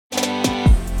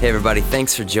Hey everybody,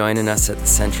 thanks for joining us at the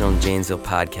Central and Janesville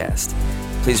podcast.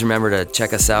 Please remember to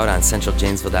check us out on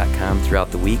centraljanesville.com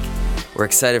throughout the week. We're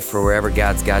excited for wherever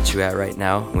God's got you at right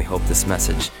now, and we hope this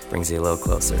message brings you a little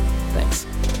closer. Thanks.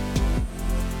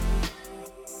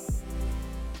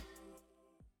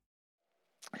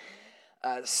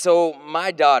 So my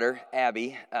daughter,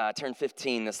 Abby, turned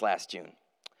 15 this last June,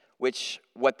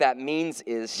 what that means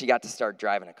is she got to start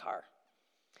driving a car.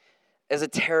 It's a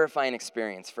terrifying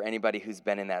experience for anybody who's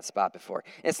been in that spot before.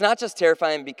 And it's not just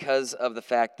terrifying because of the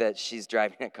fact that she's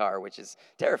driving a car, which is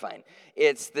terrifying.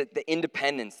 It's the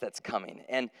independence that's coming.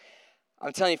 And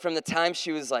I'm telling you, from the time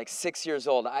she was like 6 years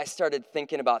old, I started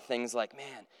thinking about things like,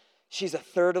 man, she's a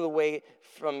third of the way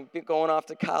from going off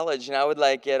to college. And I would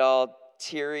like get all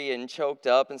teary and choked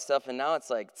up and stuff. And now it's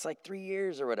like 3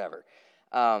 years or whatever.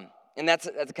 And that's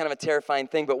kind of a terrifying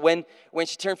thing. But when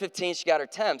she turned 15, she got her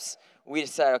temps. We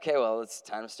decided, okay, well, it's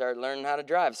time to start learning how to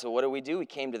drive. So what do? We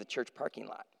came to the church parking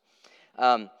lot.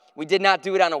 We did not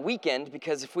do it on a weekend,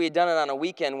 because if we had done it on a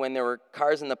weekend when there were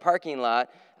cars in the parking lot,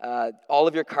 all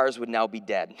of your cars would now be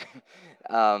dead.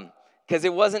 Because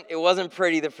it wasn't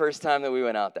pretty the first time that we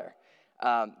went out there.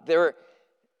 There were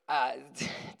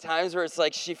times where it's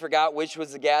like she forgot which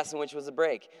was the gas and which was the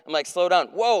brake. I'm like, slow down.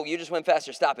 Whoa, you just went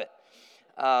faster. Stop it.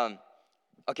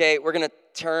 Okay, we're going to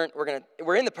turn.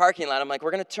 We're in the parking lot. I'm like, we're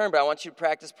going to turn, but I want you to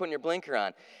practice putting your blinker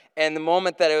on. And the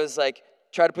moment that it was like,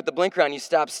 try to put the blinker on, you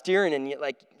stop steering and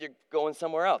you're going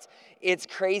somewhere else. It's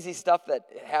crazy stuff that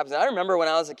happens. I remember when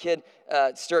I was a kid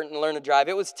starting to learn to drive,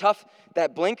 it was tough.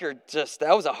 That blinker,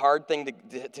 that was a hard thing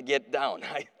to get down,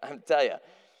 I tell you.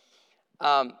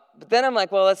 But then I'm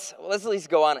like, well, let's at least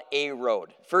go on a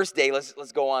road. First day,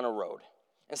 let's go on a road.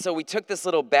 And so we took this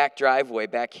little back driveway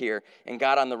back here and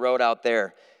got on the road out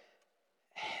there.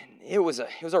 And it was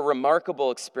a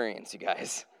remarkable experience, you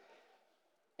guys.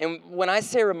 And when I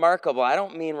say remarkable, I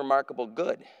don't mean remarkable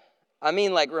good. I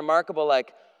mean like remarkable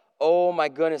like, oh my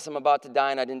goodness, I'm about to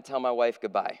die and I didn't tell my wife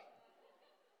goodbye.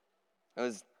 It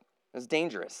was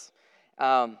dangerous.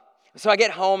 So I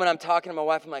get home and I'm talking to my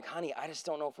wife. I'm like, honey, I just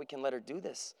don't know if we can let her do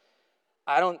this.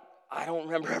 I don't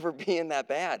remember ever being that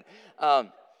bad.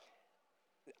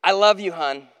 I love you,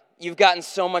 hon. You've gotten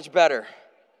so much better.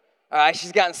 All right,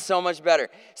 she's gotten so much better.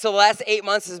 So the last 8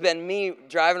 months has been me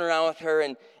driving around with her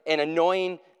and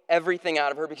annoying everything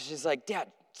out of her, because she's like,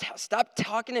 Dad, stop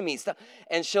talking to me. Stop.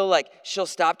 And she'll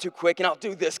stop too quick, and I'll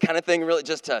do this kind of thing really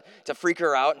just to freak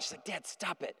her out. And she's like, Dad,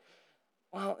 stop it.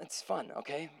 Well, it's fun,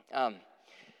 okay?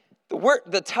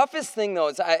 The toughest thing, though,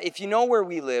 is if you know where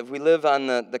we live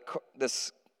on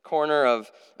this corner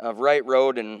of Wright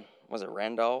Road and, was it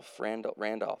Randolph?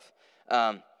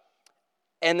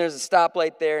 And there's a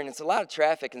stoplight there, and it's a lot of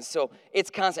traffic, and so it's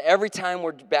constant. Every time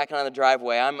we're backing on the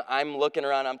driveway, I'm looking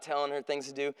around, I'm telling her things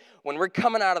to do. When we're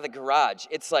coming out of the garage,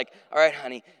 it's like, all right,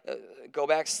 honey, go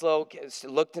back slow,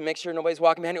 look to make sure nobody's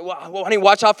walking behind you. Well, honey,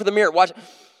 watch out for the mirror, watch.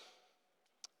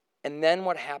 And then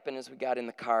what happened is we got in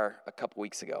the car a couple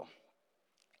weeks ago,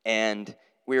 and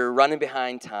we were running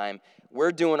behind time.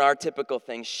 We're doing our typical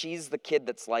thing. She's the kid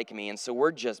that's like me, and so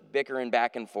we're just bickering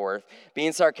back and forth,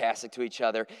 being sarcastic to each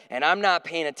other, and I'm not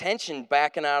paying attention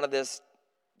backing out of this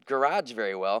garage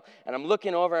very well, and I'm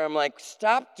looking over, and I'm like,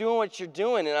 stop doing what you're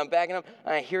doing, and I'm backing up,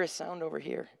 and I hear a sound over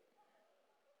here.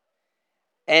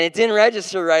 And it didn't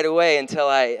register right away until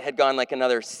I had gone like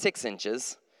another 6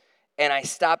 inches, and I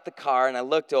stopped the car, and I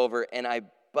looked over, and I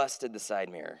busted the side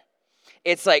mirror.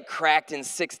 It's like cracked in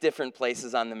 6 different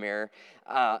places on the mirror.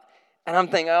 And I'm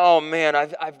thinking, oh man,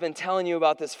 I've been telling you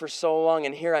about this for so long,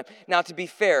 and here I'm. Now, to be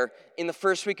fair, in the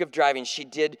first week of driving, she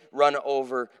did run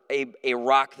over a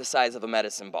rock the size of a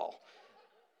medicine ball.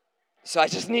 So I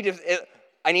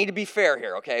need to be fair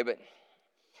here, okay? But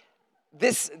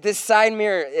this side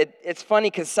mirror, it's funny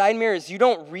because side mirrors, you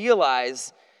don't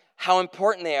realize how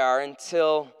important they are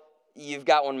until you've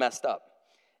got one messed up.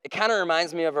 It kind of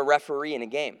reminds me of a referee in a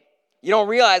game. You don't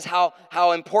realize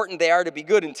how important they are to be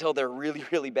good until they're really,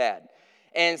 really bad.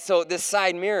 And so this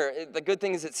side mirror, the good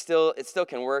thing is it still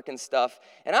can work and stuff.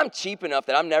 And I'm cheap enough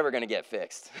that I'm never going to get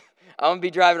fixed. I'm going to be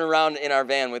driving around in our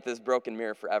van with this broken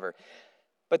mirror forever.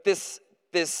 But this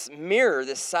mirror,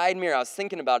 this side mirror, I was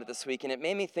thinking about it this week, and it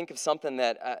made me think of something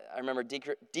that I remember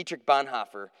Dietrich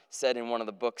Bonhoeffer said in one of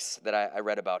the books that I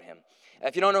read about him.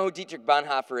 If you don't know who Dietrich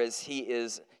Bonhoeffer is, he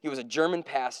was a German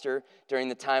pastor during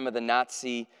the time of the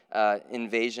Nazi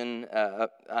invasion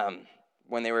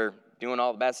when they were doing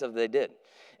all the bad stuff they did.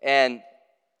 And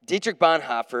Dietrich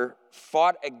Bonhoeffer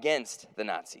fought against the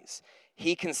Nazis.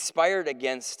 He conspired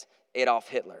against Adolf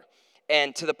Hitler.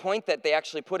 And to the point that they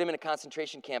actually put him in a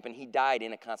concentration camp, and he died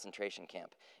in a concentration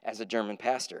camp as a German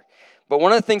pastor. But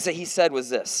one of the things that he said was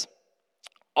this: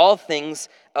 All things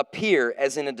appear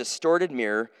as in a distorted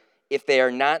mirror if they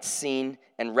are not seen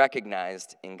and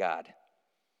recognized in God.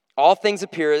 All things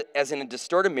appear as in a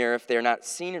distorted mirror if they are not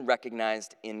seen and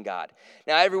recognized in God.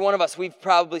 Now, every one of us, we've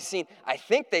probably seen, I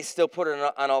think they still put it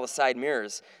on all the side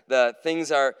mirrors. The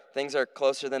things are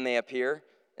closer than they appear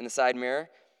in the side mirror.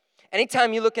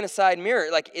 Anytime you look in a side mirror,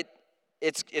 like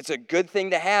it's a good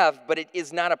thing to have, but it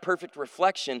is not a perfect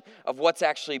reflection of what's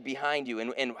actually behind you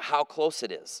and how close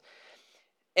it is.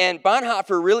 And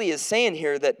Bonhoeffer really is saying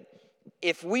here that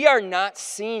if we are not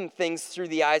seeing things through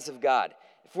the eyes of God,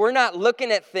 if we're not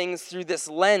looking at things through this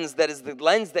lens that is the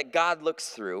lens that God looks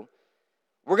through,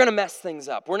 we're going to mess things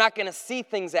up. We're not going to see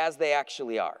things as they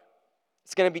actually are.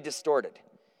 It's going to be distorted.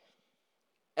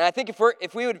 And I think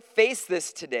if we would face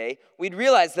this today, we'd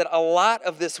realize that a lot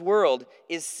of this world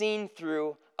is seen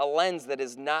through a lens that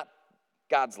is not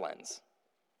God's lens.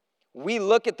 We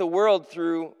look at the world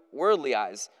through worldly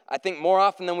eyes, I think more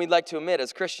often than we'd like to admit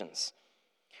as Christians.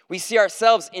 We see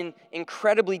ourselves in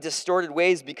incredibly distorted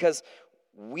ways because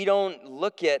we don't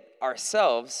look at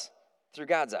ourselves through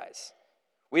God's eyes.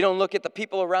 We don't look at the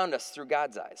people around us through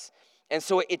God's eyes. And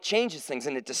so it changes things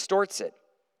and it distorts it.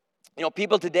 You know,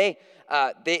 people today,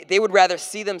 they would rather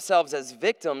see themselves as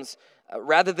victims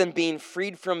rather than being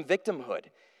freed from victimhood.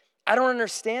 I don't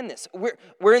understand this.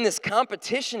 We're in this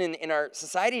competition in our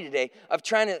society today of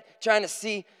trying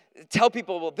to tell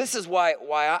people, well, this is why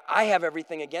I have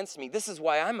everything against me. This is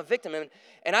why I'm a victim.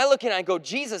 And I look and I go,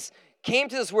 Jesus came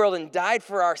to this world and died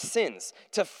for our sins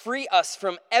to free us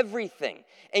from everything.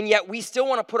 And yet we still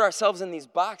want to put ourselves in these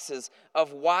boxes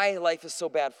of why life is so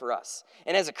bad for us.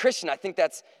 And as a Christian, I think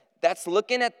that's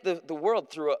looking at the world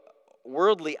through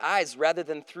worldly eyes rather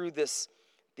than through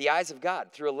the eyes of God,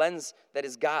 through a lens that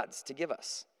is God's to give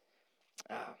us.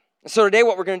 So today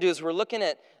what we're going to do is we're looking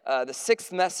at the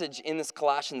sixth message in this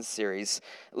Colossians series,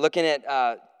 looking at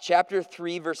chapter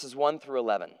 3, verses 1 through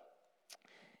 11.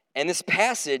 And this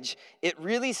passage, it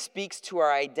really speaks to our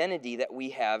identity that we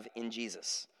have in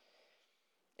Jesus.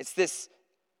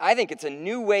 I think it's a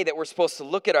new way that we're supposed to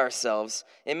look at ourselves.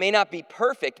 It may not be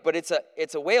perfect, but it's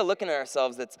a way of looking at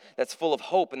ourselves that's full of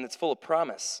hope and that's full of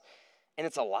promise. And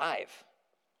it's alive.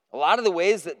 A lot of the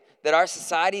ways that our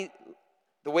society,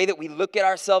 the way that we look at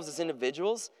ourselves as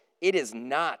individuals, it is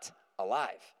not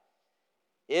alive.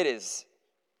 It is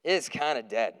kind of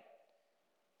dead.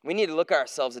 We need to look at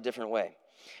ourselves a different way.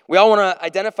 We all want to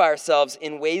identify ourselves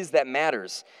in ways that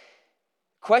matters.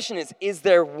 Question is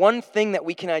there one thing that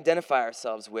we can identify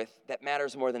ourselves with that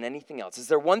matters more than anything else? Is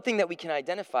there one thing that we can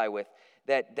identify with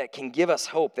that can give us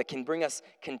hope, that can bring us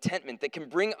contentment, that can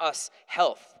bring us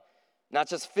health, not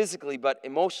just physically, but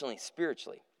emotionally,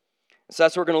 spiritually? So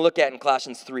that's what we're going to look at in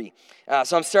Colossians 3.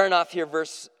 So I'm starting off here,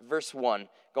 verse 1,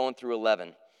 going through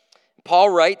 11.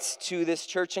 Paul writes to this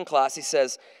church in Colossae, he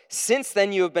says, "Since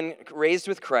then you have been raised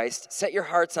with Christ, set your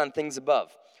hearts on things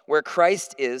above, where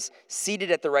Christ is,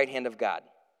 seated at the right hand of God.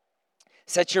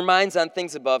 Set your minds on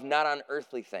things above, not on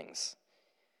earthly things.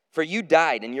 For you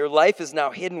died, and your life is now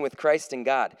hidden with Christ in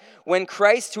God. When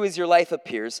Christ, who is your life,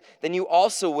 appears, then you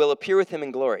also will appear with him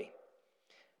in glory.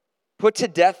 Put to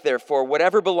death, therefore,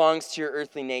 whatever belongs to your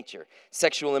earthly nature: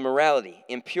 sexual immorality,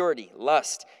 impurity,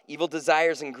 lust, evil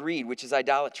desires, and greed, which is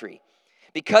idolatry.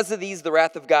 Because of these, the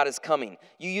wrath of God is coming.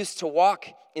 You used to walk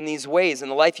in these ways in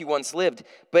the life you once lived,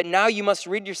 but now you must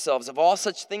rid yourselves of all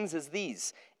such things as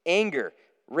these: anger,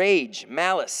 rage,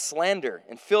 malice, slander,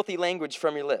 and filthy language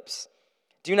from your lips.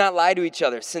 Do not lie to each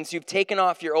other, since you've taken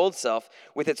off your old self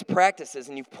with its practices,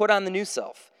 and you've put on the new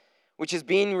self, which is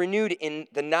being renewed in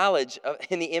the knowledge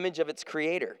in the image of its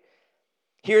creator.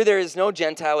 Here there is no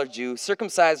Gentile or Jew,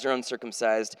 circumcised or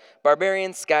uncircumcised,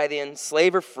 barbarian, Scythian,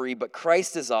 slave or free, but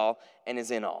Christ is all and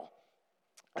is in all."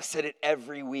 I said it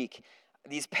every week.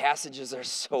 These passages are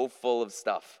so full of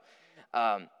stuff.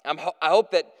 I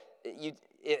hope that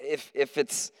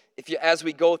as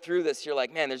we go through this, you're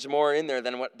like, man, there's more in there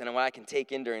than what I can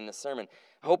take in during the sermon.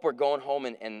 I hope we're going home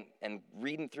and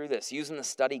reading through this, using the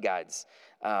study guides,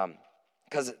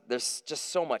 because there's just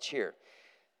so much here.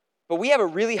 But we have a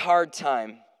really hard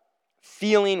time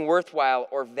feeling worthwhile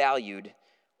or valued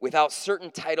without certain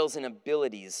titles and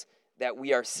abilities that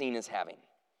we are seen as having.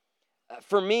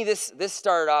 For me, this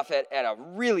started off at a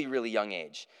really, really young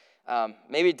age.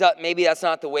 Maybe that's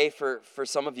not the way for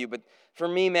some of you, but for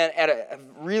me, man, at a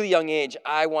really young age,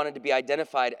 I wanted to be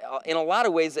identified in a lot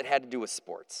of ways that had to do with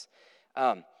sports.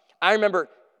 I remember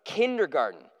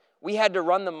kindergarten, we had to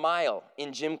run the mile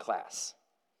in gym class.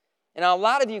 And now a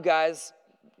lot of you guys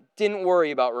didn't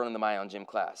worry about running the mile in gym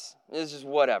class. It was just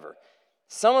whatever.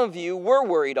 Some of you were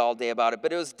worried all day about it,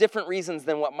 but it was different reasons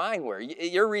than what mine were.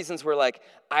 Your reasons were like,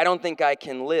 I don't think I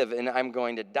can live and I'm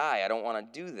going to die. I don't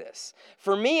want to do this.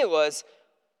 For me, it was,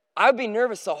 I'd be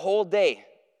nervous the whole day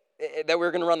that we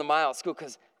were going to run the mile at school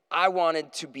because I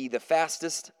wanted to be the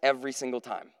fastest every single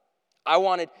time.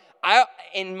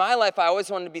 In my life, I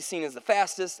always wanted to be seen as the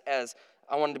fastest, as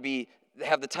I wanted to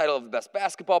have the title of the best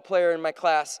basketball player in my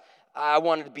class. I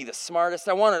wanted to be the smartest.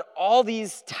 I wanted all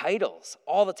these titles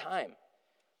all the time.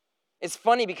 It's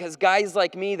funny because guys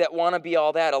like me that want to be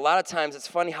all that, a lot of times it's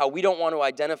funny how we don't want to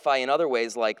identify in other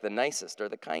ways like the nicest or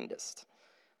the kindest.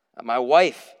 My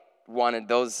wife wanted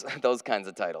those kinds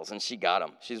of titles, and she got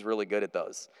them. She's really good at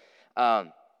those.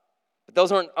 But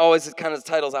those weren't always the kind of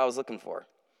titles I was looking for.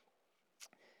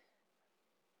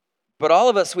 But all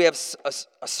of us, we have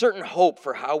a certain hope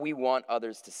for how we want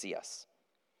others to see us.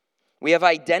 We have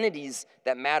identities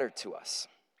that matter to us.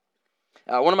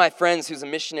 One of my friends who's a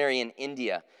missionary in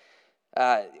India,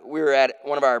 we were at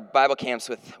one of our Bible camps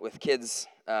with kids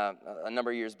a number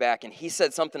of years back, and he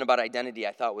said something about identity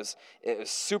I thought was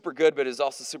super good, but it was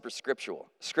also super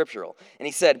scriptural. And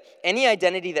he said, any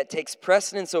identity that takes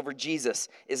precedence over Jesus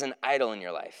is an idol in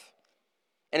your life.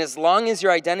 And as long as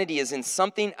your identity is in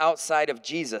something outside of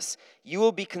Jesus, you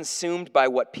will be consumed by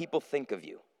what people think of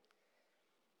you.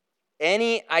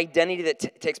 Any identity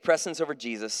that takes precedence over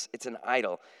Jesus, it's an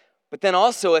idol. But then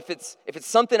also, if it's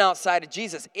something outside of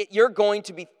Jesus, you're going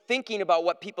to be thinking about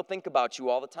what people think about you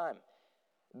all the time.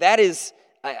 That is,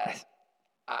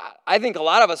 I think a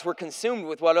lot of us, we're consumed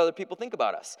with what other people think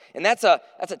about us. And that's a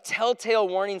telltale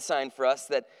warning sign for us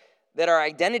that our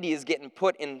identity is getting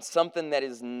put in something that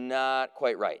is not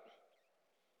quite right.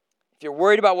 If you're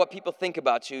worried about what people think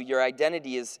about you, your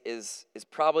identity is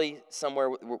probably somewhere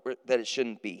that it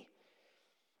shouldn't be.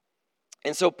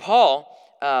 And so Paul,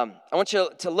 I want you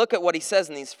to look at what he says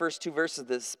in these first two verses of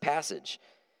this passage.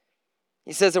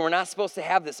 He says that we're not supposed to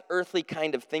have this earthly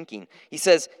kind of thinking. He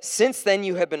says, since then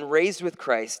you have been raised with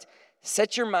Christ,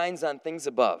 set your minds on things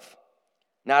above,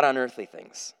 not on earthly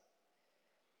things.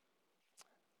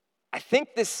 I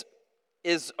think this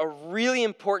is a really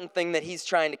important thing that he's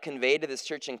trying to convey to this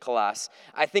church in Colossus.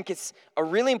 I think it's a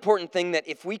really important thing that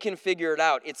if we can figure it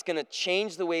out, it's going to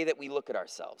change the way that we look at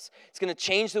ourselves. It's going to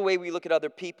change the way we look at other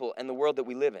people and the world that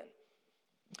we live in.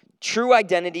 True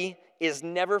identity is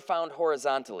never found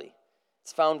horizontally.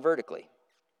 It's found vertically.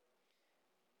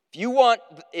 If you want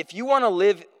to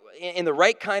live in the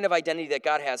right kind of identity that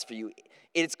God has for you,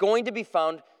 it's going to be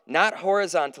found not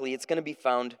horizontally, it's going to be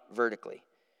found vertically.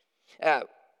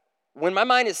 When my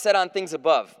mind is set on things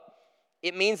above,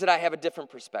 it means that I have a different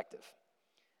perspective.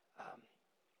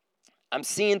 I'm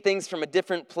seeing things from a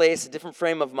different place, a different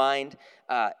frame of mind.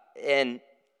 And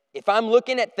if I'm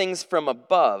looking at things from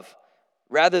above,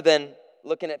 rather than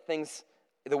looking at things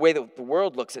the way that the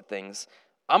world looks at things,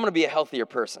 I'm going to be a healthier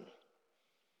person.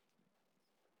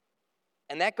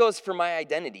 And that goes for my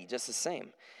identity just the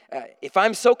same. If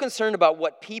I'm so concerned about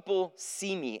what people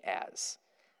see me as,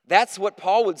 that's what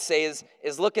Paul would say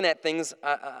is looking at things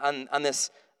on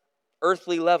this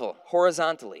earthly level,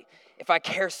 horizontally. If I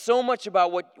care so much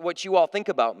about what you all think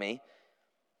about me,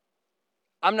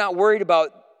 I'm not worried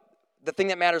about the thing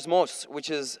that matters most,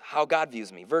 which is how God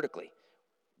views me vertically,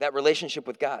 that relationship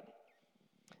with God.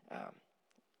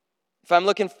 If I'm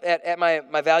looking at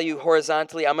my value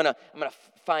horizontally, I'm gonna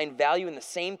find value in the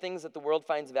same things that the world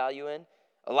finds value in.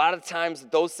 A lot of times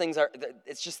those things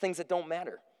it's just things that don't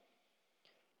matter.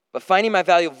 But finding my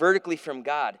value vertically from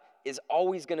God is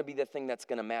always going to be the thing that's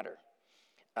going to matter.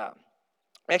 I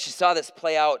actually saw this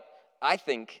play out, I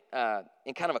think,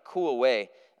 in kind of a cool way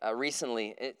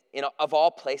recently, of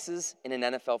all places, in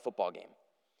an NFL football game.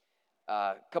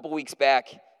 A couple weeks back,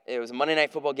 it was a Monday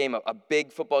Night Football game, a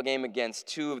big football game against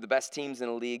two of the best teams in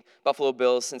the league, Buffalo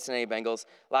Bills, Cincinnati Bengals.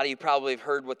 A lot of you probably have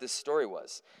heard what this story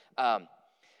was. I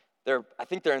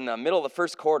think they're in the middle of the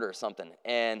first quarter or something,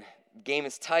 and game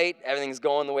is tight, everything's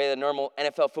going the way the normal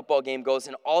NFL football game goes,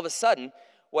 and all of a sudden,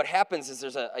 what happens is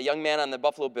there's a young man on the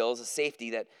Buffalo Bills, a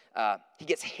safety, that he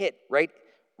gets hit right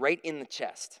in the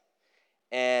chest.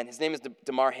 And his name is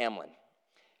Damar Hamlin.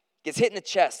 Gets hit in the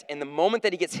chest, and the moment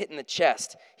that he gets hit in the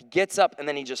chest, he gets up and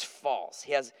then he just falls.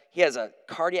 He has a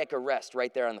cardiac arrest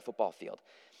right there on the football field.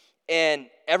 And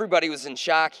everybody was in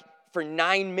shock. For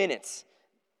 9 minutes,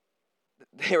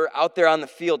 they were out there on the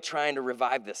field trying to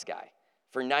revive this guy.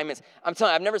 For 9 minutes. I'm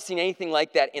telling you, I've never seen anything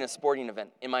like that in a sporting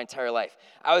event in my entire life.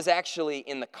 I was actually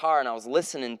in the car and I was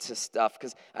listening to stuff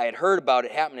because I had heard about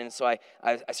it happening. So I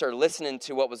started listening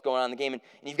to what was going on in the game. And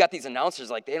you've got these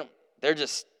announcers like they're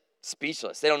just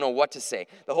speechless. They don't know what to say.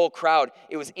 The whole crowd,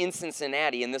 it was in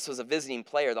Cincinnati and this was a visiting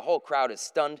player. The whole crowd is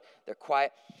stunned. They're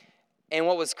quiet. And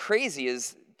what was crazy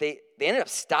is they ended up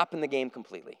stopping the game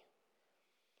completely.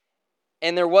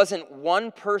 And there wasn't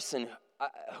one person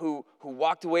who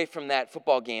walked away from that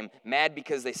football game mad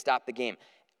because they stopped the game.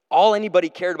 All anybody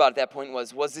cared about at that point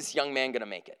was this young man going to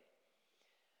make it?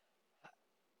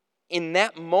 In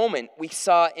that moment, we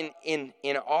saw in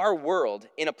our world,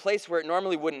 in a place where it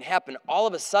normally wouldn't happen, all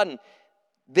of a sudden,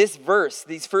 these first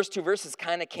two verses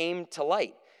kind of came to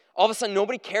light. All of a sudden,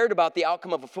 nobody cared about the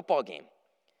outcome of a football game.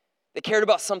 They cared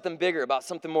about something bigger, about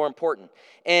something more important.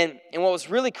 And what was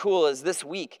really cool is this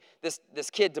week, this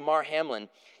kid, Damar Hamlin,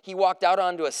 he walked out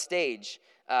onto a stage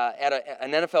at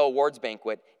an NFL awards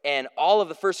banquet, and all of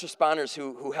the first responders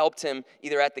who helped him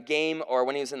either at the game or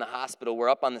when he was in the hospital were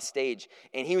up on the stage,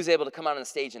 and he was able to come out on the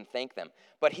stage and thank them.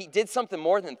 But he did something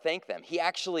more than thank them. He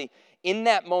actually, in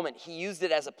that moment, he used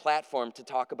it as a platform to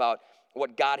talk about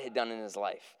what God had done in his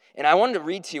life. And I wanted to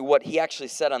read to you what he actually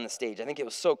said on the stage. I think it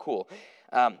was so cool.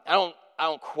 I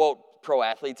don't quote pro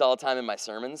athletes all the time in my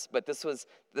sermons, but this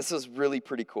was really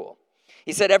pretty cool.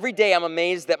 He said, "Every day I'm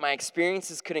amazed that my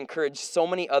experiences could encourage so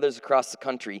many others across the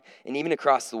country and even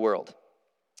across the world.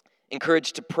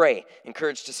 Encouraged to pray,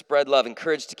 encouraged to spread love,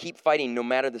 encouraged to keep fighting no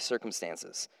matter the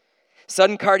circumstances.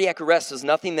 Sudden cardiac arrest was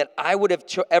nothing that I would have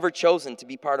ever chosen to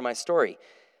be part of my story.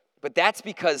 But that's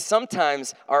because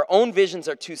sometimes our own visions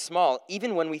are too small,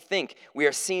 even when we think we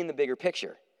are seeing the bigger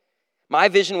picture. My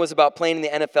vision was about playing in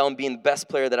the NFL and being the best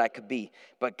player that I could be.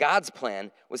 But God's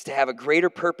plan was to have a greater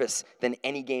purpose than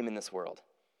any game in this world."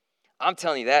 I'm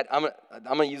telling you that. I'm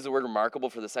going to use the word remarkable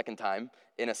for the second time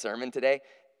in a sermon today.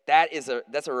 That's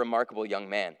a remarkable young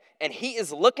man. And he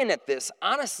is looking at this,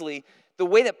 honestly, the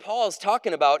way that Paul is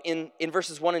talking about in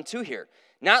verses 1 and 2 here.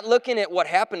 Not looking at what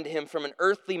happened to him from an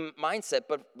earthly mindset,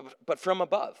 but from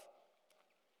above.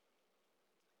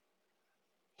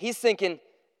 He's thinking,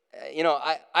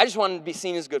 I just wanted to be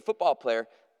seen as a good football player.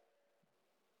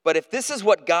 But if this is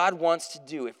what God wants to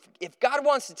do, if God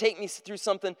wants to take me through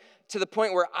something to the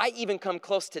point where I even come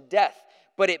close to death,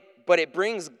 but it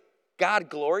brings God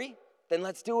glory, then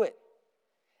let's do it.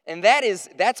 And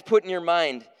that's putting your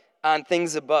mind on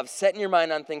things above, setting your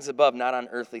mind on things above, not on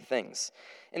earthly things.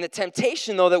 And the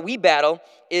temptation, though, that we battle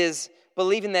is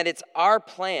believing that it's our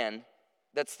plan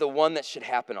that's the one that should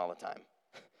happen all the time.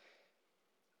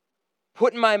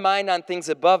 Putting my mind on things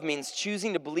above means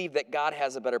choosing to believe that God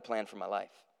has a better plan for my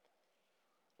life.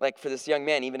 Like for this young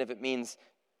man, even if it means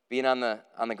being on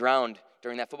the ground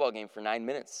during that football game for 9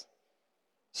 minutes,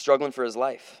 struggling for his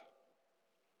life.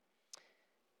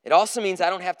 It also means I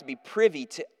don't have to be privy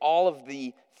to all of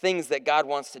the things that God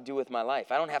wants to do with my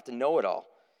life. I don't have to know it all.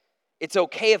 It's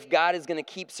okay if God is going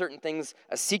to keep certain things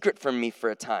a secret from me for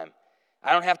a time.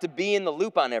 I don't have to be in the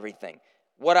loop on everything.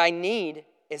 What I need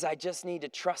is I just need to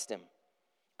trust him.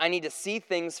 I need to see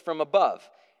things from above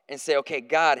and say, okay,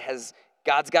 God's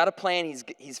got a plan.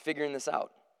 He's figuring this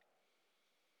out.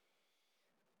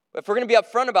 But if we're going to be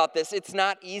upfront about this, it's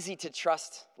not easy to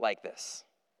trust like this.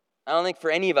 I don't think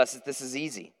for any of us this is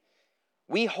easy.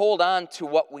 We hold on to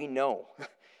what we know.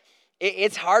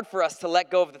 It's hard for us to let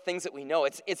go of the things that we know.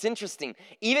 It's interesting.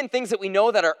 Even things that we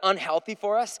know that are unhealthy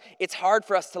for us, it's hard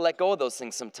for us to let go of those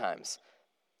things sometimes.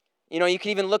 You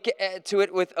can even look to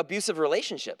it with abusive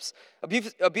relationships.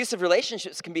 Abusive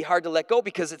relationships can be hard to let go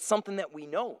because it's something that we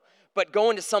know. But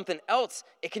going to something else,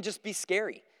 it can just be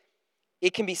scary.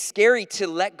 It can be scary to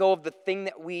let go of the thing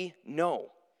that we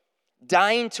know.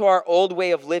 Dying to our old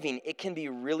way of living, it can be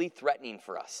really threatening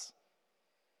for us.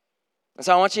 And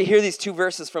so I want you to hear these two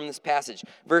verses from this passage,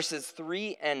 verses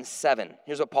 3 and 7.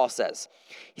 Here's what Paul says.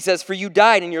 He says, "For you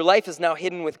died, and your life is now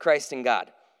hidden with Christ in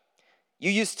God.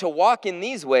 You used to walk in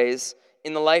these ways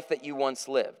in the life that you once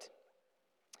lived."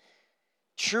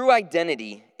 True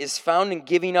identity is found in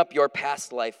giving up your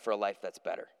past life for a life that's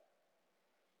better.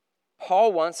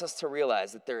 Paul wants us to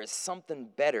realize that there is something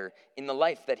better in the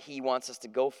life that he wants us to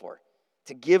go for,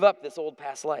 to give up this old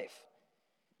past life.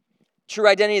 True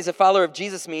identity as a follower of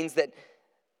Jesus means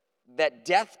that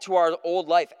death to our old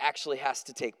life actually has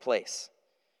to take place.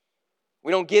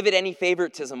 We don't give it any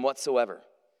favoritism whatsoever.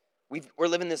 We're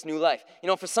living this new life.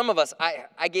 For some of us,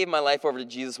 I gave my life over to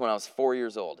Jesus when I was 4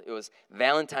 years old. It was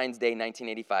Valentine's Day,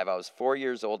 1985. I was 4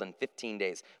 years old and 15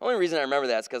 days. The only reason I remember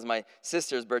that is because my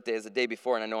sister's birthday is the day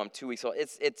before, and I know I'm 2 weeks old.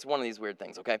 It's one of these weird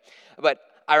things, okay? But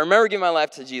I remember giving my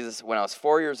life to Jesus when I was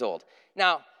 4 years old.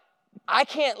 Now, I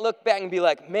can't look back and be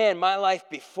like, man, my life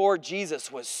before Jesus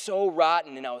was so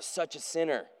rotten and I was such a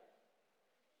sinner.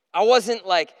 I wasn't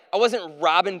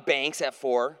robbing banks at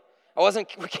 4. I wasn't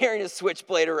carrying a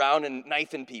switchblade around and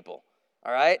knifing people,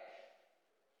 all right?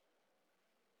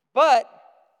 But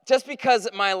just because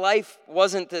my life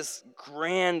wasn't this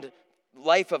grand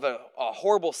life of a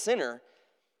horrible sinner,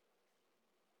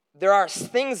 there are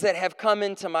things that have come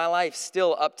into my life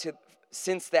still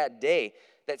since that day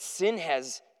that sin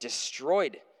has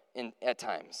destroyed at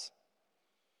times.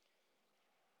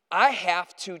 I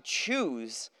have to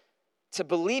choose to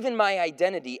believe in my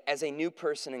identity as a new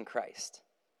person in Christ.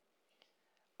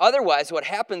 Otherwise, what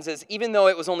happens is, even though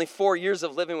it was only 4 years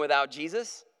of living without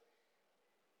Jesus,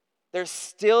 there's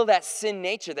still that sin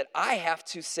nature that I have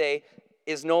to say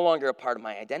is no longer a part of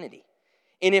my identity.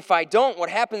 And if I don't, what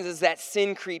happens is that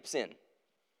sin creeps in.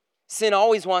 Sin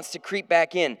always wants to creep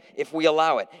back in if we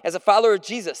allow it. As a follower of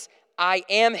Jesus, I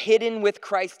am hidden with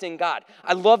Christ in God.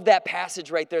 I love that passage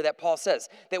right there that Paul says,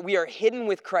 that we are hidden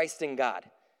with Christ in God.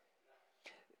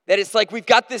 That it's like we've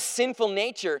got this sinful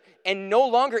nature, and no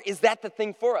longer is that the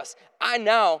thing for us. I'm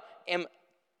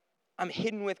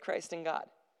hidden with Christ in God,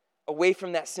 away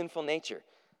from that sinful nature.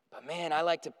 But man, I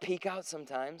like to peek out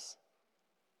sometimes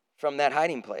from that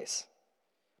hiding place.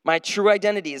 My true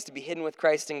identity is to be hidden with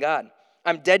Christ in God.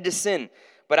 I'm dead to sin,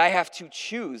 but I have to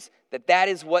choose that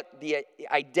is what the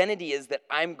identity is that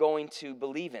I'm going to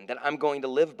believe in, that I'm going to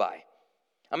live by.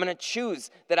 I'm going to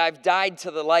choose that I've died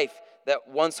to the life that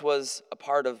once was a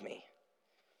part of me.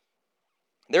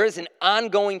 There is an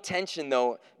ongoing tension,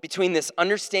 though, between this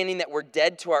understanding that we're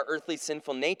dead to our earthly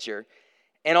sinful nature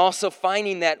and also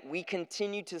finding that we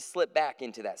continue to slip back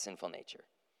into that sinful nature.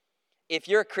 If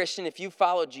you're a Christian, if you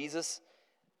follow Jesus,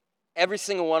 every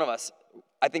single one of us,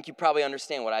 I think you probably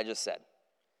understand what I just said.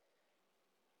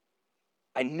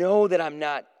 I know that I'm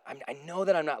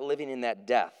not living in that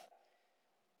death.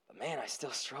 But man, I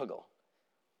still struggle.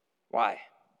 Why?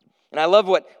 And I love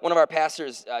what one of our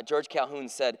pastors, George Calhoun,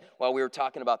 said while we were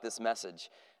talking about this message.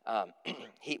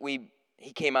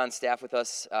 He came on staff with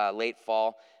us late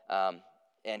fall,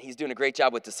 and he's doing a great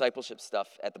job with discipleship stuff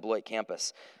at the Beloit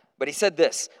campus. But he said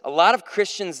this: a lot of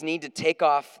Christians need to take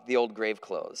off the old grave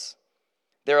clothes.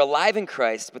 They're alive in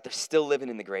Christ, but they're still living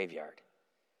in the graveyard.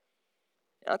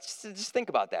 Now, just think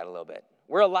about that a little bit.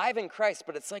 We're alive in Christ,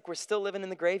 but it's like we're still living in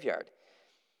the graveyard.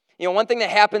 You know, one thing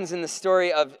that happens in the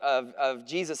story of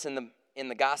Jesus in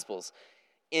the Gospels,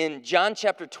 in John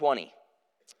chapter 20,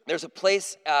 there's a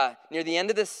place near the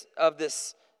end of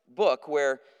this book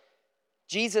where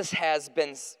Jesus has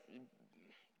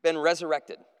been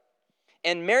resurrected.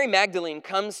 And Mary Magdalene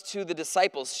comes to the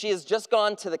disciples. She has just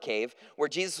gone to the cave where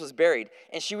Jesus was buried,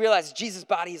 and she realizes Jesus'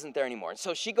 body isn't there anymore. And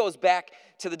so she goes back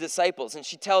to the disciples, and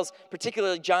she tells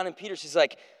particularly John and Peter, she's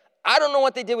like, I don't know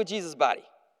what they did with Jesus' body.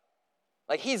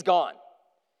 Like, he's gone.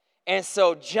 And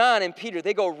so John and Peter,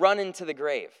 they go run into the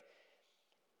grave.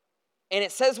 And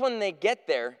it says when they get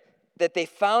there that they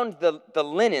found the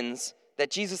linens that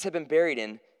Jesus had been buried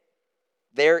in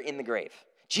there in the grave.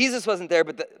 Jesus wasn't there,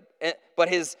 but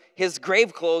his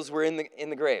grave clothes were in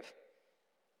the grave.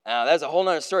 Now, that's a whole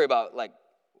nother story about, like,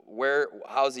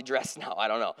 how is he dressed now? I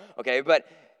don't know, okay? But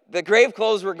the grave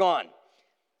clothes were gone.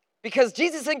 Because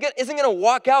Jesus isn't going to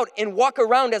walk out and walk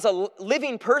around as a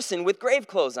living person with grave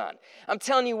clothes on. I'm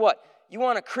telling you what, you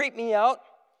want to creep me out?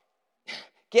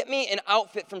 Get me an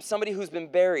outfit from somebody who's been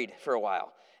buried for a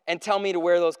while and tell me to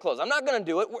wear those clothes. I'm not going to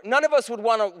do it. None of us would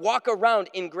want to walk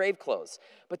around in grave clothes.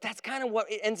 But that's kind of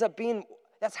what it ends up being.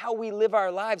 That's how we live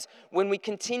our lives when we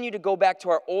continue to go back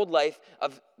to our old life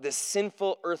of this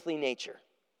sinful earthly nature.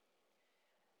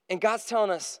 And God's telling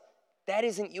us, that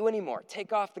isn't you anymore.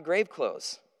 Take off the grave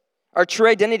clothes. Our true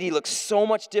identity looks so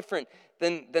much different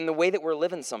than the way that we're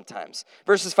living sometimes.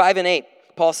 Verses 5 and 8,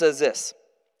 Paul says this: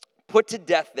 put to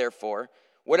death, therefore,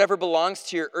 whatever belongs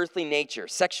to your earthly nature,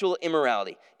 sexual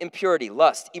immorality, impurity,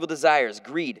 lust, evil desires,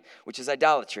 greed, which is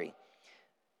idolatry.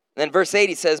 And then verse 8,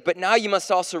 he says, but now you must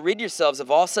also rid yourselves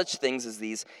of all such things as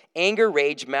these: anger,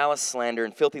 rage, malice, slander,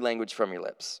 and filthy language from your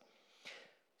lips.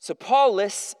 So Paul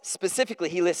lists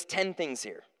 10 things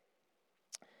here.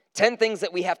 10 things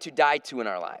that we have to die to in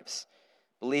our lives.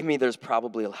 Believe me, there's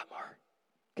probably a lot more,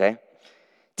 okay?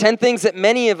 10 things that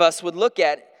many of us would look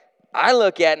at. I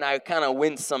look at and I kind of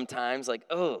wince sometimes, like,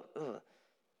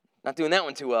 not doing that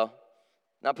one too well.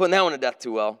 Not putting that one to death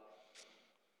too well.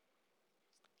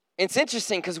 It's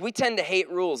interesting because we tend to hate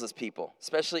rules as people,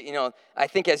 especially, I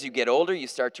think as you get older, you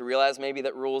start to realize maybe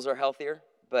that rules are healthier.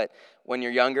 But when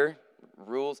you're younger,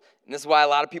 rules, and this is why a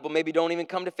lot of people maybe don't even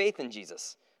come to faith in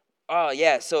Jesus. Oh,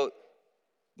 yeah, so,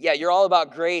 yeah, you're all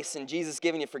about grace and Jesus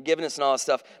giving you forgiveness and all that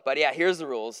stuff. But, yeah, here's the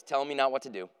rules. Telling me not what to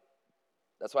do.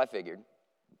 That's what I figured.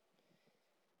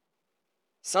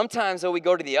 Sometimes, though, we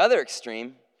go to the other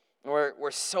extreme.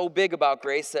 We're so big about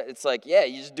grace that it's like, yeah,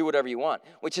 you just do whatever you want,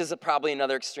 which is probably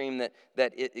another extreme that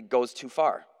it goes too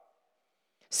far.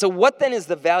 So what then is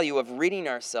the value of ridding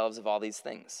ourselves of all these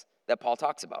things that Paul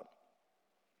talks about?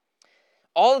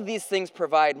 All of these things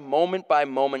provide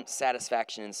moment-by-moment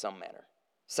satisfaction in some manner.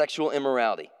 Sexual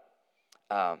immorality.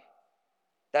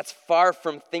 That's far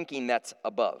from thinking that's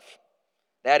above.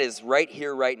 That is right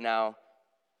here, right now,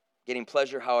 getting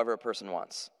pleasure however a person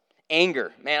wants.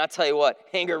 Anger. Man, I'll tell you what,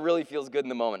 anger really feels good in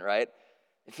the moment, right?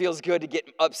 It feels good to get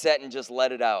upset and just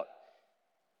let it out.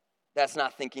 That's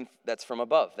not thinking that's from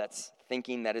above. That's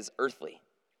thinking that is earthly.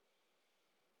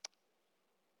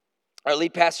 Our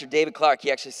lead pastor, David Clark,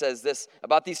 he actually says this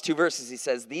about these two verses. He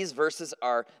says, these verses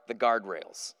are the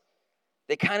guardrails.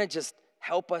 They kind of just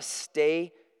help us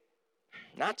stay,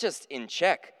 not just in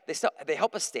check, they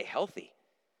help us stay healthy.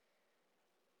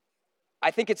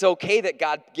 I think it's okay that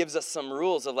God gives us some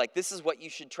rules of like, this is what you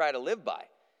should try to live by.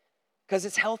 Because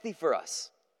it's healthy for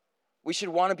us. We should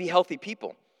want to be healthy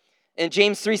people. In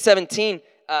James 3:17,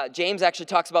 James actually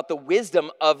talks about the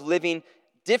wisdom of living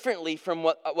differently from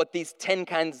what these 10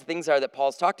 kinds of things are that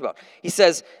Paul's talked about. He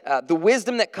says, the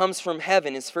wisdom that comes from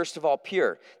heaven is first of all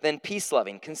pure, then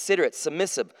peace-loving, considerate,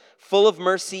 submissive, full of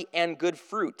mercy and good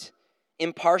fruit,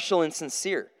 impartial and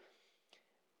sincere.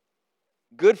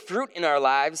 Good fruit in our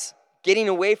lives, getting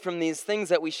away from these things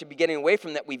that we should be getting away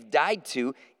from that we've died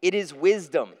to, it is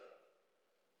wisdom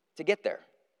to get there.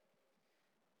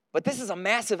 But this is a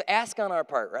massive ask on our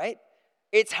part, right?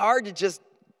 It's hard to just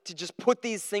put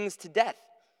these things to death.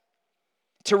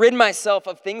 To rid myself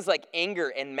of things like anger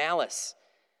and malice.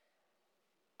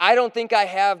 I don't think I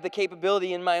have the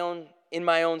capability in my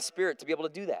own spirit to be able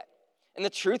to do that. And the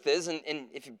truth is, and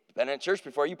if you've been in church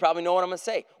before, you probably know what I'm going to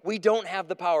say. We don't have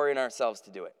the power in ourselves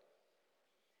to do it.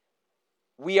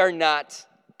 We are not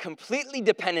completely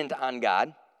dependent on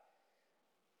God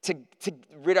to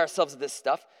rid ourselves of this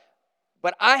stuff.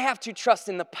 But I have to trust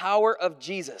in the power of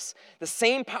Jesus, the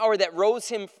same power that rose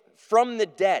him from the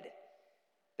dead,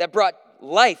 that brought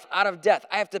life out of death.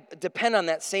 I have to depend on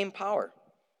that same power.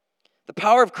 The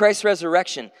power of Christ's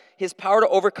resurrection, his power to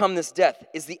overcome this death,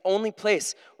 is the only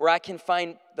place where I can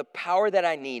find the power that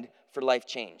I need for life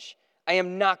change. I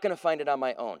am not going to find it on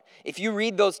my own. If you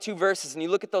read those two verses and you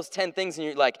look at those 10 things and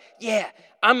you're like, yeah,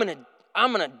 I'm going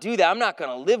to do that. I'm not going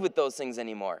to live with those things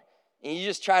anymore. And you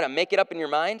just try to make it up in your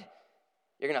mind,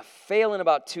 you're going to fail in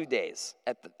about 2 days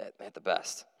at the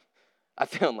best. I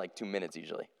fail in like 2 minutes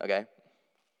usually, okay?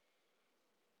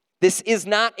 This is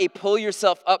not a pull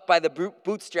yourself up by the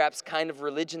bootstraps kind of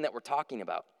religion that we're talking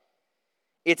about.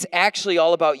 It's actually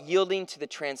all about yielding to the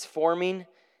transforming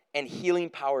and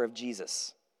healing power of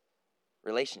Jesus'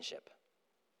 relationship.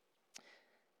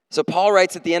 So Paul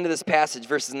writes at the end of this passage,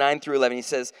 verses 9 through 11, he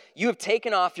says, you have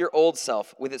taken off your old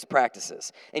self with its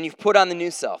practices, and you've put on the new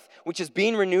self, which is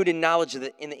being renewed in knowledge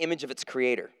in the image of its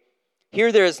creator.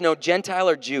 Here there is no Gentile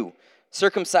or Jew,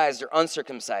 circumcised or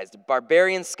uncircumcised,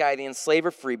 barbarian, Scythian, slave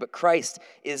or free, but Christ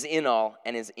is in all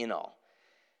and is in all.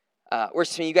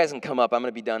 Worship team, you guys can come up. I'm going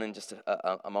to be done in just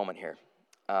a moment here.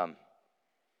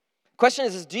 Question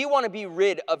is, do you want to be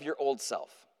rid of your old self?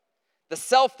 The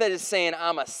self that is saying,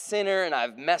 I'm a sinner and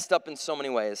I've messed up in so many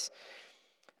ways.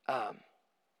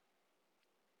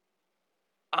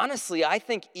 Honestly, I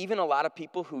think even a lot of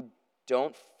people who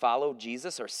don't follow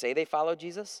Jesus or say they follow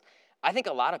Jesus, I think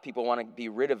a lot of people want to be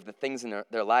rid of the things in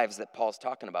their lives that Paul's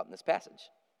talking about in this passage.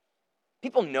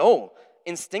 People know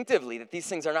instinctively that these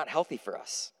things are not healthy for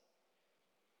us.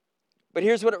 But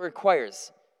here's what it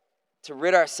requires to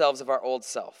rid ourselves of our old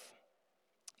self.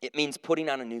 It means putting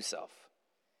on a new self.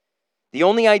 The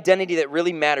only identity that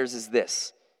really matters is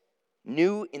this: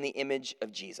 new in the image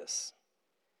of Jesus.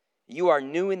 You are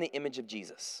new in the image of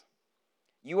Jesus.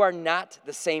 You are not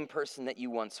the same person that you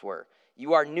once were.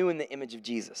 You are new in the image of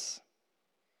Jesus.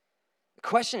 The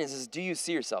question is do you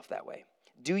see yourself that way?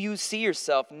 Do you see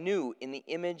yourself new in the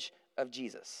image of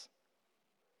Jesus?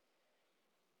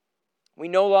 We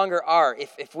no longer are.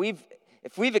 If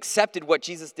we've accepted what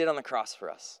Jesus did on the cross for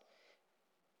us,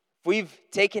 if we've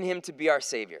taken him to be our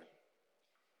Savior,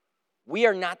 we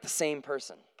are not the same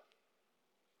person.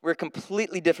 We're a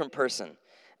completely different person.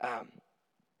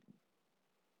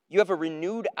 You have a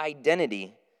renewed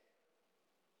identity,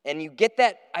 and you get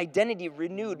that identity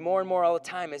renewed more and more all the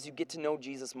time as you get to know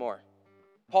Jesus more.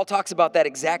 Paul talks about that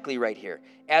exactly right here.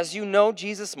 As you know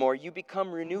Jesus more, you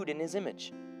become renewed in his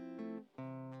image.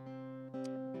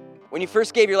 When you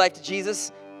first gave your life to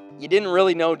Jesus, you didn't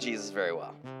really know Jesus very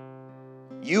well.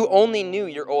 You only knew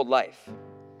your old life.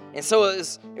 And so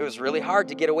it was really hard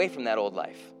to get away from that old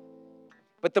life.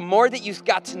 But the more that you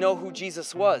got to know who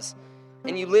Jesus was,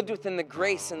 and you lived within the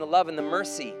grace and the love and the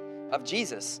mercy of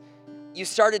Jesus, you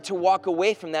started to walk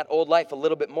away from that old life a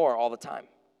little bit more all the time.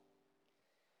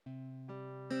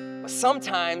 But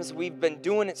sometimes we've been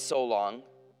doing it so long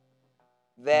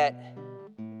that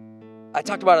I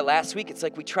talked about it last week. It's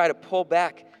like we try to pull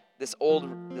back this old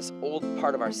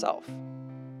part of ourselves.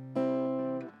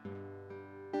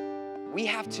 We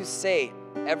have to say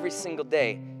every single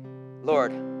day,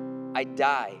 Lord, I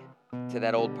die to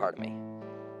that old part of me,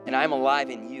 and I'm alive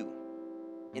in you,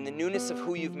 in the newness of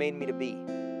who you've made me to be.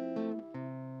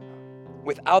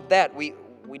 Without that, we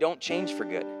don't change for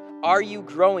good. Are you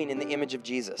growing in the image of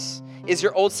Jesus? Is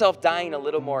your old self dying a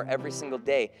little more every single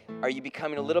day? Are you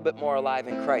becoming a little bit more alive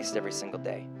in Christ every single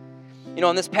day? You know,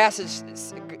 in this passage,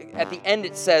 at the end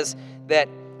it says that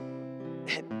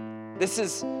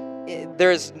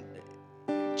there's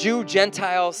Jew,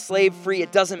 Gentile, slave, free,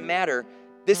 it doesn't matter.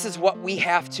 This is what we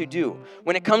have to do.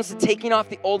 When it comes to taking off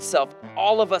the old self,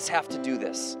 all of us have to do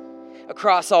this.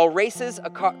 Across all races,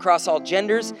 across all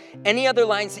genders, any other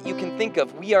lines that you can think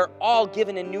of, we are all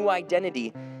given a new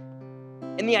identity.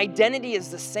 And the identity is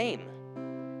the same.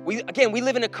 We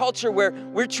live in a culture where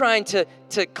we're trying to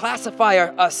classify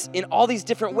us in all these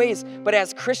different ways. But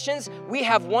as Christians, we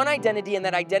have one identity, and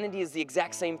that identity is the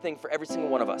exact same thing for every single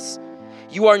one of us.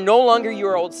 You are no longer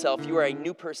your old self. You are a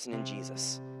new person in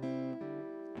Jesus.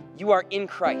 You are in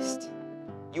Christ.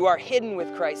 You are hidden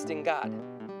with Christ in God.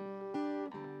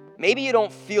 Maybe you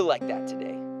don't feel like that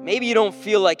today. Maybe you don't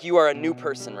feel like you are a new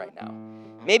person right now.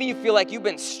 Maybe you feel like you've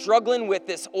been struggling with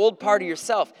this old part of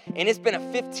yourself, and it's been a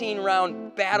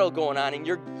 15-round battle going on, and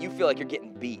you feel like you're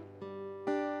getting beat.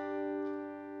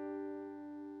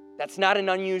 That's not an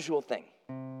unusual thing.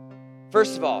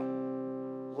 First of all,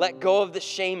 let go of the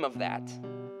shame of that.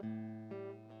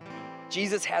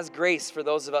 Jesus has grace for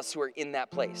those of us who are in that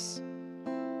place.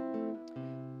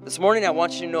 This morning, I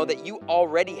want you to know that you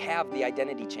already have the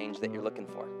identity change that you're looking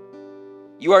for.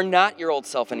 You are not your old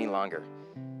self any longer.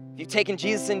 If you've taken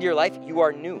Jesus into your life, you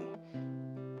are new.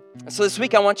 And so this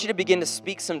week, I want you to begin to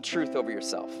speak some truth over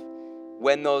yourself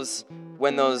when those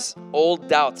old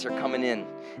doubts are coming in.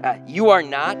 You are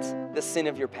not the sin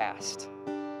of your past.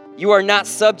 You are not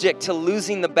subject to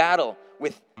losing the battle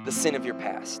with the sin of your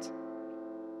past.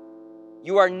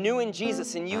 You are new in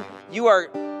Jesus, and you are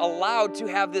allowed to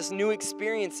have this new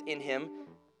experience in Him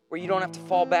where you don't have to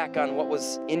fall back on what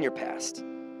was in your past.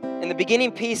 And the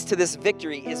beginning piece to this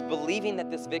victory is believing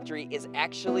that this victory is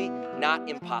actually not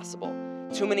impossible.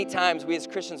 Too many times we as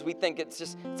Christians, we think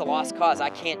it's a lost cause.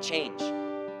 I can't change.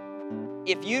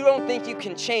 If you don't think you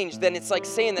can change, then it's like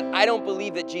saying that I don't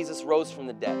believe that Jesus rose from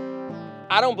the dead.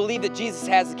 I don't believe that Jesus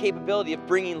has the capability of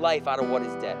bringing life out of what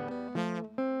is dead.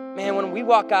 Man, when we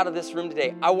walk out of this room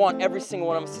today, I want every single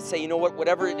one of us to say, you know what,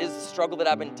 whatever it is, the struggle that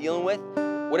I've been dealing with,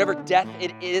 whatever death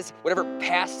it is, whatever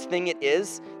past thing it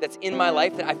is that's in my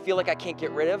life that I feel like I can't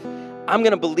get rid of, I'm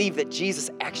going to believe that Jesus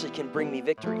actually can bring me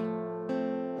victory.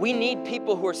 We need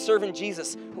people who are serving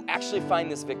Jesus who actually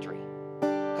find this victory.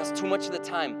 Because too much of the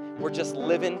time, we're just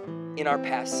living in our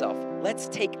past self. Let's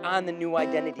take on the new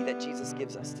identity that Jesus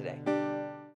gives us today.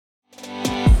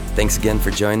 Thanks again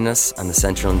for joining us on the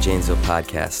Central and Janesville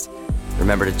podcast.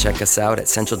 Remember to check us out at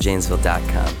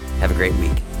centraljanesville.com. Have a great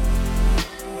week.